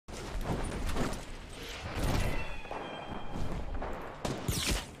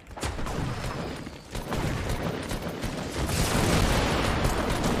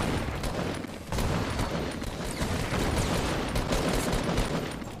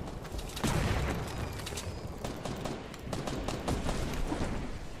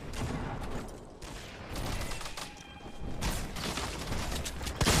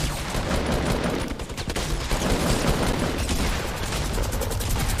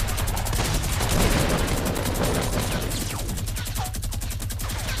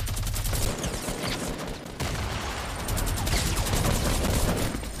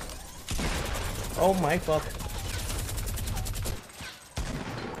Oh my fuck.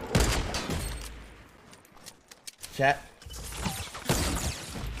 Chat.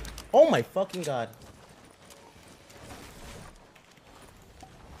 Oh my fucking god.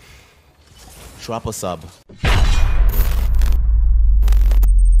 Drop a sub.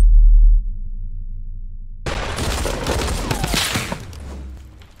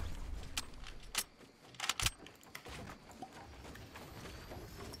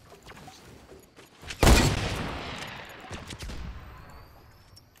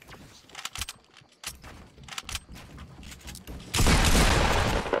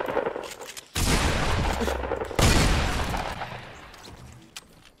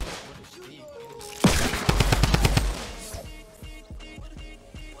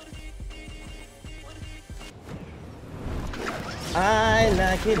 I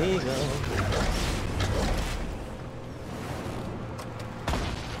like it eagle.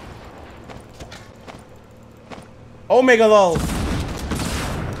 Omega lol.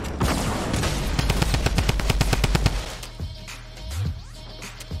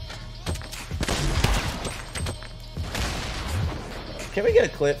 Can we get a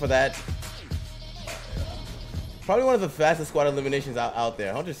clip for that? Probably one of the fastest squad eliminations out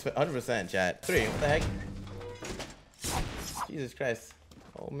there. 100% chat. 3, what the heck? Jesus Christ.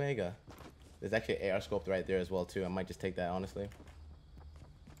 Omega. There's actually an AR scope right there as well too. I might just take that honestly.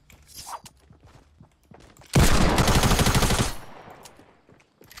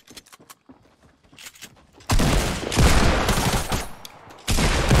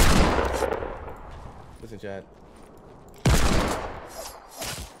 Listen chat.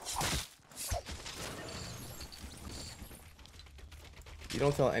 You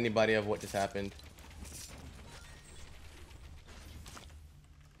don't tell anybody of what just happened.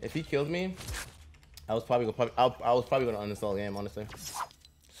 If he killed me, I was probably gonna uninstall the game, honestly.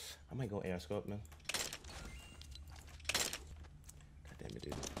 I might go AR scope, man. God damn it,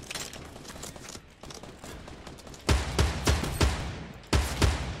 dude.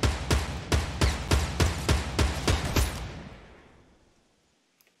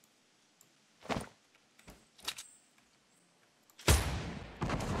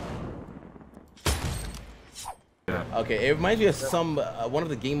 Okay, it reminds me of some one of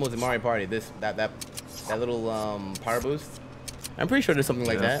the game modes in Mario Party. That little power boost. I'm pretty sure there's something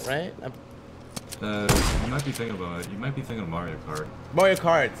like that, right? You might be thinking about it. You might be thinking of Mario Kart. Mario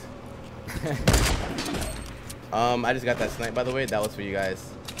Kart. I just got that snipe, by the way. That was for you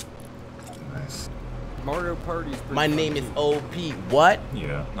guys. Nice. Mario Party's. My name is OP. What?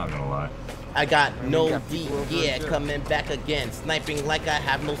 Yeah, not gonna lie. I got no D, yeah, coming back again. Sniping like I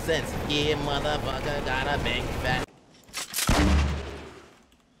have no sense. Yeah, motherfucker, got a big fat.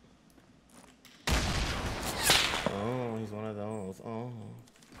 Oh, he's one of those. Oh.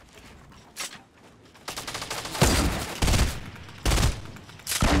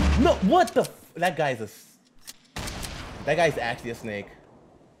 No, what the? That guy's actually a snake.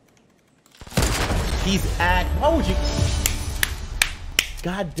 How would you?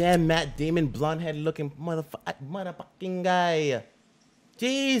 Goddamn Matt Damon, blonde head looking motherfucking guy.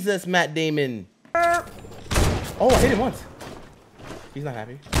 Jesus, Matt Damon. Oh, I hit him once. He's not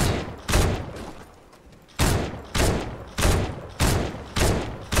happy.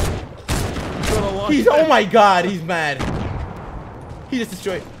 He's, oh my god, he's mad. He just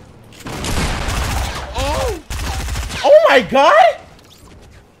destroyed. Oh my god!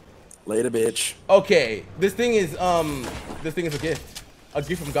 Later, bitch. Okay, this thing is a gift. A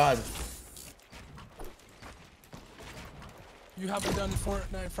gift from God. You haven't done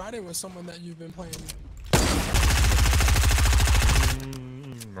Fortnite Friday with someone that you've been playing.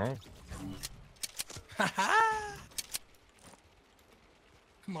 No.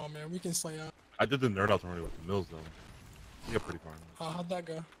 Come on, man. We can slay out. I did the nerd out already with the Mills though. You got pretty far. How'd that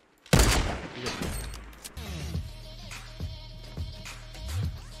go?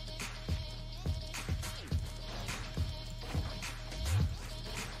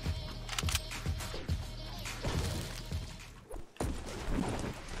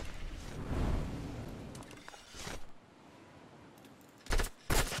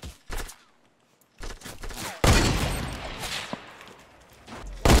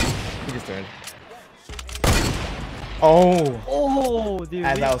 He just turned. Oh! Oh, dude.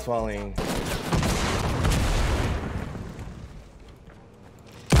 As I was falling. What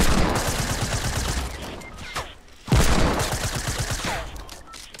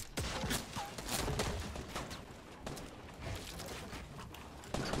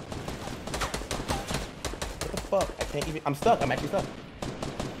the fuck? I can't even. I'm stuck. I'm actually stuck.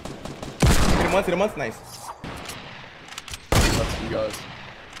 Hit him once, nice. That's you guys.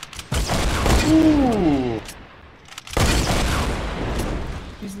 Ooh.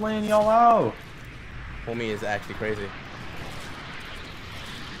 He's laying y'all out. Homie is actually crazy.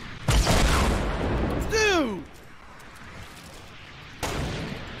 Dude!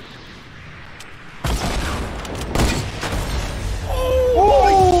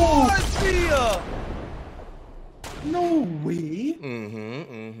 Oh! Garcia! No way.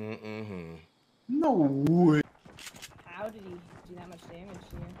 No way. How did he do that much damage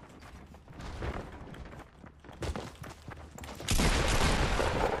to you?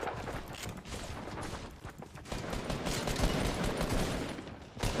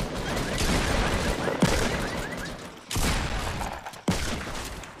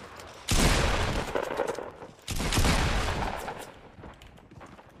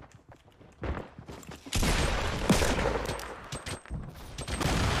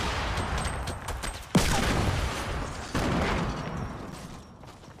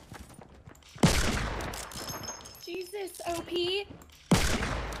 Jesus, OP.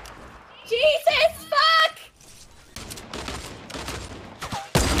 Jesus, fuck!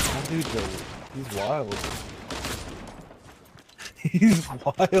 That dude's he's wild. He's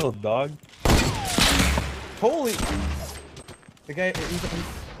wild, dog. Holy! The guy, he's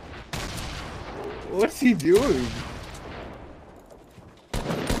What's he doing?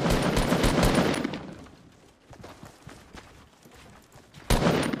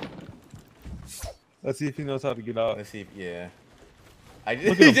 Let's see if he knows how to get out. let's see if, yeah. Look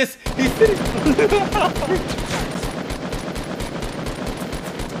at him. he's sitting.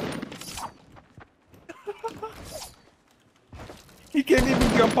 He can't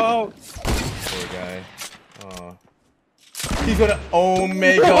even jump out. Poor guy. Oh. He's gonna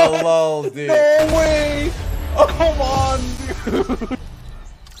Omega lulls, dude. No way! Oh, come on, dude.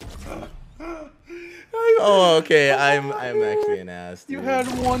 Oh, okay. I'm actually an ass. You Dude. had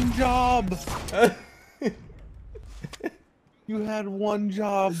one job. You had one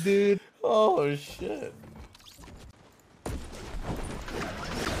job, dude. Oh shit.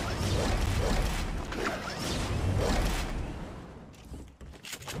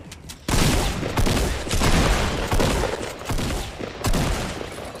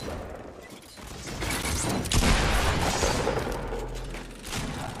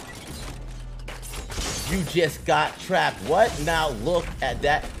 You just got trapped. What? Now look at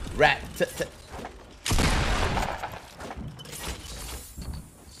that rat.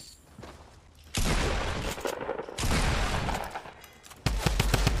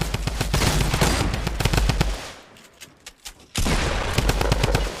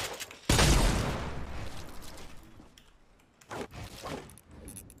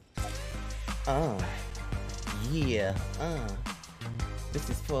 Yeah. This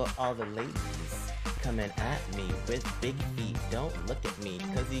is for all the ladies coming at me with big feet. Don't look at me,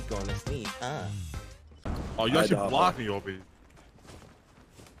 cause he gonna sneeze. Oh, you actually blocked me, OP.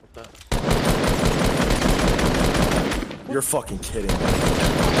 You're fucking kidding. Is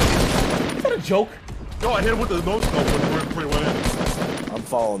that a joke? Yo, I hit him with the no scope when we went in. I'm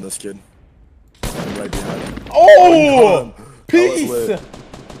following this kid. I'm right behind him. Oh! Peace! Peace!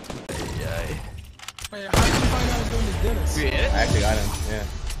 Wait, how did you find out I was doing this Dennis? I actually got him, yeah.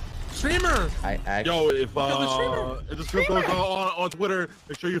 Streamer! I actually... Yo, if the the script goes on Twitter,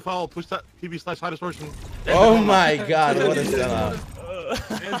 make sure you follow twitch.tv/high distortion. Oh my god, what a sellout.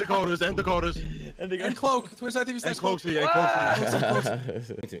 And Dakotas, and Dakotas. And Cloak. Twitch.tv/Cloak. And Cloaksy, and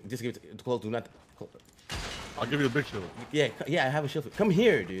Cloaksy. Just give it to Close, do not... I'll give you a big shield. Yeah, I have a shield. Come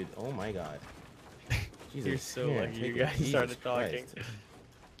here, dude. Oh my god. Jesus. You're so Yeah, lucky you take it. guys Jesus started talking. Christ.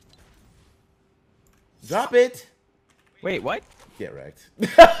 Drop it! Wait, what? Get wrecked. Wait,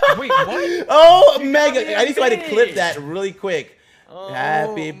 what? Oh, mega! I need somebody to clip that really quick. Oh,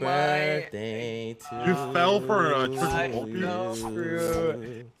 Happy my- birthday to You fell for a triple you. no,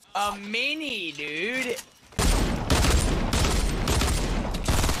 screw. A mini, dude.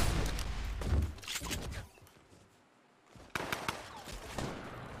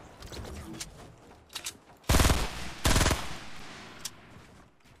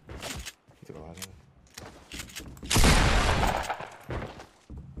 He took a lot of it.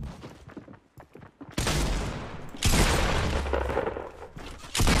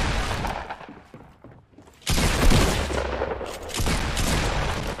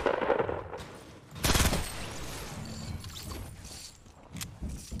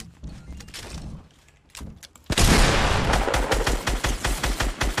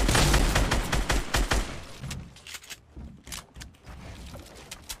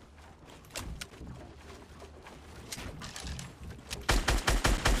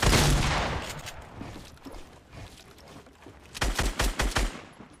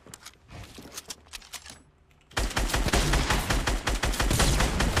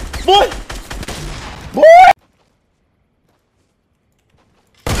 Boy! Boy!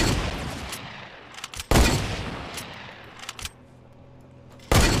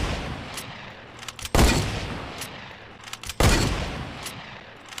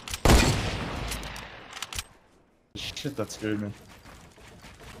 Shit, that scared me.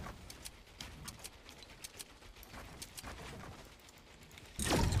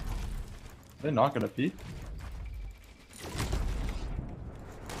 Are they not gonna peek?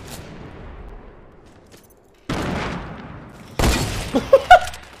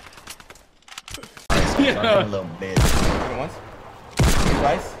 Yeah. A little bit. Once.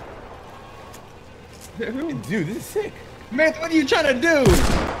 Twice. Dude, this is sick. Man, what are you trying to do?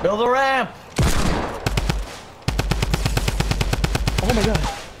 Build a ramp. Oh my god.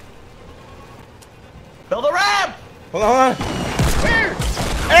 Build a ramp. Hold on. Where?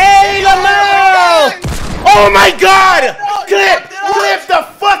 Hey, Lamel! Oh my god! Clip the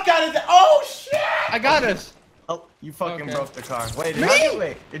fuck out of that. Oh shit! I got us. Oh, you fucking Okay. broke the car. Wait,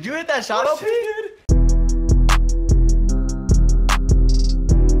 did you hit that shot, OP?